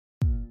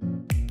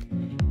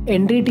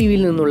Entry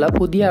ടിവിയിൽ നിന്നുള്ള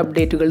പുതിയ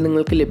അപ്ഡേറ്റുകൾ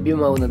നിങ്ങൾക്ക്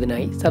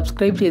ലഭ്യമാവുന്നതിനായി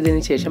സബ്സ്ക്രൈബ്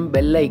ചെയ്തതിനു ശേഷം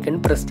ബെൽ ഐക്കൺ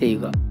പ്രസ്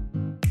ചെയ്യുക.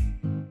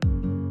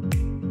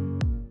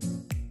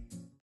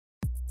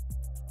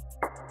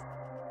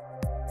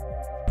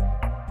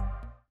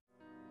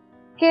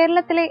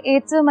 കേരളത്തിലെ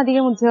ഏറ്റവും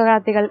അധികം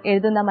ഉദ്യോഗാർത്ഥികൾ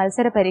എഴുതുന്ന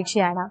മത്സര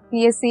പരീക്ഷയാണ്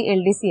PSC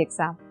LDC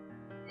എക്സാം.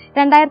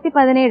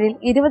 2017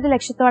 20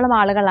 ലക്ഷത്തോളം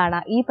ആളുകളാണ്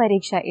ഈ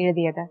പരീക്ഷ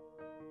എഴുതിയത്.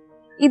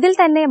 ഇതിൽ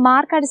തന്നെ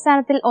മാർക്ക്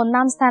അടിസ്ഥാനത്തിൽ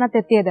ഒന്നാം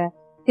സ്ഥാനത്തെത്തിയത്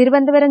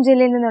തിരുവനന്തപുരം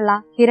ജില്ലയിൽ നിന്നുള്ള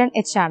ഹിരൺ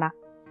H ആണ്.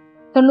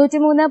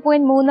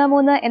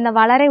 93.33 എന്ന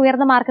വളരെ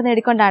ഉയർന്ന മാർക്ക്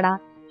നേടിക്കൊണ്ടാണ്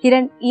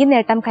ഹിരൺ ഈ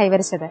നേട്ടം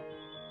കൈവരിച്ചത്.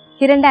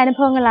 ഹിരന്റെ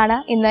അനുഭവങ്ങളാണ്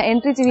ഇന്ന്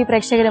എൻട്രി TV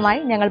പ്രേക്ഷകരുമായി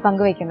ഞങ്ങൾ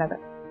പങ്കുവയ്ക്കുന്നത്.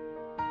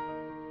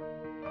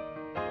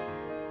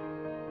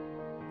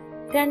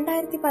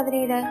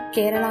 2017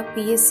 കേരള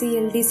PSC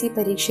LDC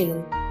പരീക്ഷയിൽ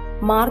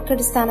മാർക്ക്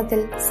അടിസ്ഥാനത്തിൽ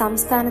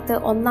സംസ്ഥാനത്ത്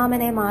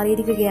ഒന്നാമനായി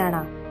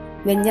മാറിയിരിക്കുകയാണ്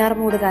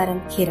വെഞ്ഞാറമൂടുകാരൻ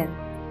ഹിരൺ.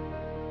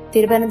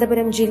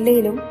 തിരുവനന്തപുരം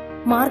ജില്ലയിലും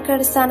മാർക്ക്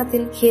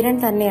അടിസ്ഥാനത്തിൽ ഹിരൺ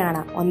തന്നെയാണ്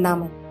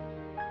ഒന്നാമൻ.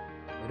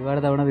 ഒരുപാട്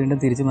തവണ വീണ്ടും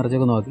തിരിച്ചു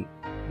മറിച്ചൊക്കെ നോക്കി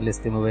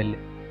ലിസ്റ്റ് മൊബൈലിൽ.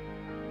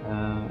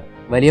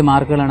 വലിയ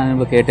മാർക്കുകളാണ്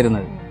അതിന്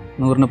കേട്ടിരുന്നത്,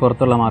 100-ന്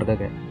പുറത്തുള്ള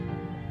മാർക്കൊക്കെ.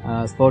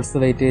 സ്പോർട്സ്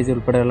വെയിറ്റേജ്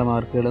ഉൾപ്പെടെയുള്ള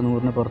മാർക്കുകൾ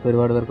 100-ന് പുറത്ത്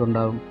ഒരുപാട് പേർക്ക്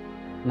ഉണ്ടാവും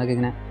എന്നൊക്കെ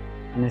ഇങ്ങനെ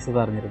അന്വേഷിച്ച്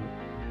പറഞ്ഞിരുന്നു.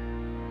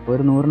 അപ്പോൾ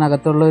ഒരു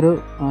 100-നകത്തുള്ളൊരു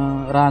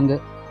റാങ്ക്,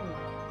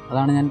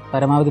 അതാണ് ഞാൻ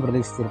പരമാവധി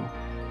പ്രതീക്ഷിച്ചിരുന്നത്.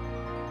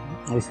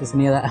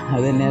 വിശ്വസനീയത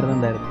അത് തന്നെയായിരുന്നു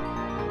ഉണ്ടായിരുന്നത്.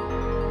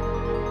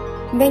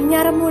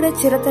 വെഞ്ഞാറമൂട്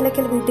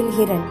ചിറത്തലയ്ക്കൽ വീട്ടിൽ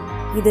ഹിരൺ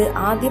ഇത്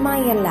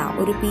ആദ്യമായല്ല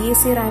ഒരു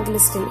PSC റാങ്ക്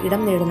ലിസ്റ്റിൽ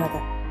ഇടം നേടുന്നത്.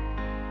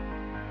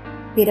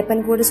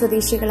 പിരപ്പൻകോട്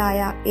സ്വദേശികളായ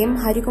M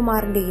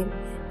ഹരികുമാറിന്റെയും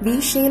V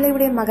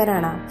ഷീലയുടെയും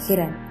മകനാണ്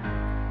ഹിരൺ.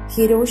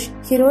 ഹിരോഷ്,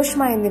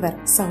 ഹിരോഷ്മ എന്നിവർ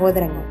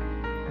സഹോദരങ്ങൾ.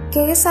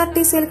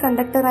 KSRTC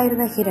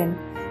കണ്ടക്ടറായിരുന്ന ഹിരൺ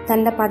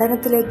തന്റെ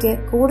പഠനത്തിലേക്ക്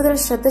കൂടുതൽ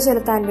ശ്രദ്ധ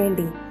ചെലുത്താൻ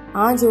വേണ്ടി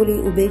ആ ജോലി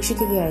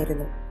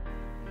ഉപേക്ഷിക്കുകയായിരുന്നു.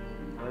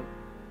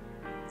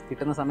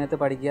 കിട്ടുന്ന സമയത്ത്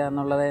പഠിക്കുക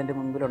എന്നുള്ളതേ എൻ്റെ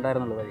മുമ്പിൽ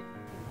ഉണ്ടായിരുന്നുള്ളൂ. വഴി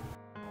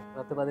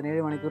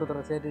 10-17 മണിക്കൂർ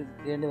തുടർച്ചയായിട്ട്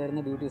ചെയ്യേണ്ടി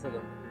വരുന്ന ഡ്യൂട്ടീസൊക്കെ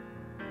ഉണ്ട്.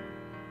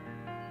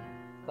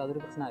 അതൊരു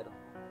പ്രശ്നമായിരുന്നു.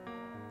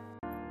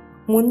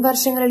 മുൻ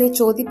വർഷങ്ങളിലെ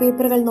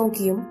ചോദ്യപേപ്പറുകൾ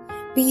നോക്കിയും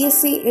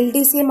PSC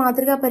LDC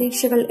മാതൃകാ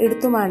പരീക്ഷകൾ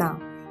എടുത്തുമാണ്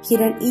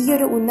ഹിരൺ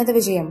ഈയൊരു ഉന്നത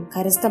വിജയം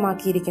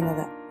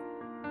കരസ്ഥമാക്കിയിരിക്കുന്നത്.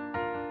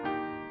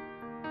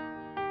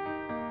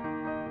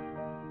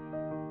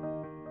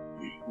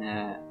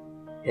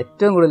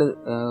 ഏറ്റവും കൂടുതൽ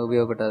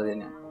ഉപയോഗപ്പെട്ടത്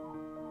തന്നെയാണ്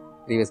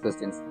പ്രീവിയസ്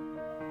ക്വസ്റ്റ്യൻസ്.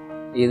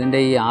 ഇതിൻ്റെ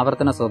ഈ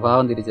ആവർത്തന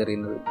സ്വഭാവം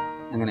തിരിച്ചറിയുന്നത്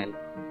അങ്ങനെയല്ല,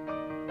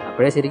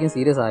 അപ്പോഴേ ശരിക്കും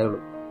സീരിയസ് ആയുള്ളൂ.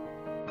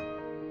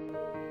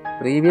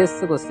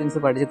 പ്രീവിയസ് ക്വസ്റ്റ്യൻസ്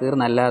പഠിച്ച്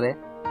തീർന്നല്ലാതെ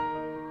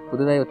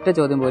പുതുതായി ഒറ്റ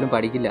ചോദ്യം പോലും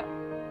പഠിക്കില്ല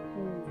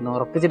എന്ന്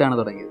ഉറപ്പിച്ചിട്ടാണ്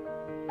തുടങ്ങിയത്.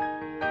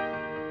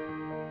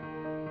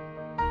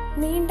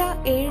 നീണ്ട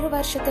 7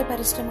 വർഷത്തെ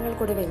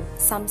പരിശ്രമങ്ങൾക്കൊടുവിൽ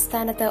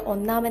സംസ്ഥാനത്ത്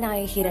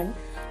ഒന്നാമനായ ഹിരൺ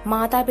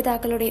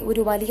മാതാപിതാക്കളുടെ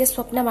ഒരു വലിയ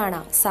സ്വപ്നമാണ്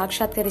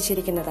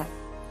സാക്ഷാത്കരിച്ചിരിക്കുന്നത്.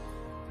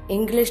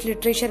 ഇംഗ്ലീഷ്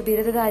ലിറ്ററേച്ചർ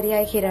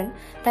ബിരുദധാരിയായ ഹിരൺ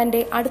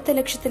തന്റെ അടുത്ത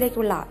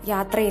ലക്ഷ്യത്തിലേക്കുള്ള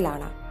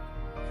യാത്രയിലാണ്.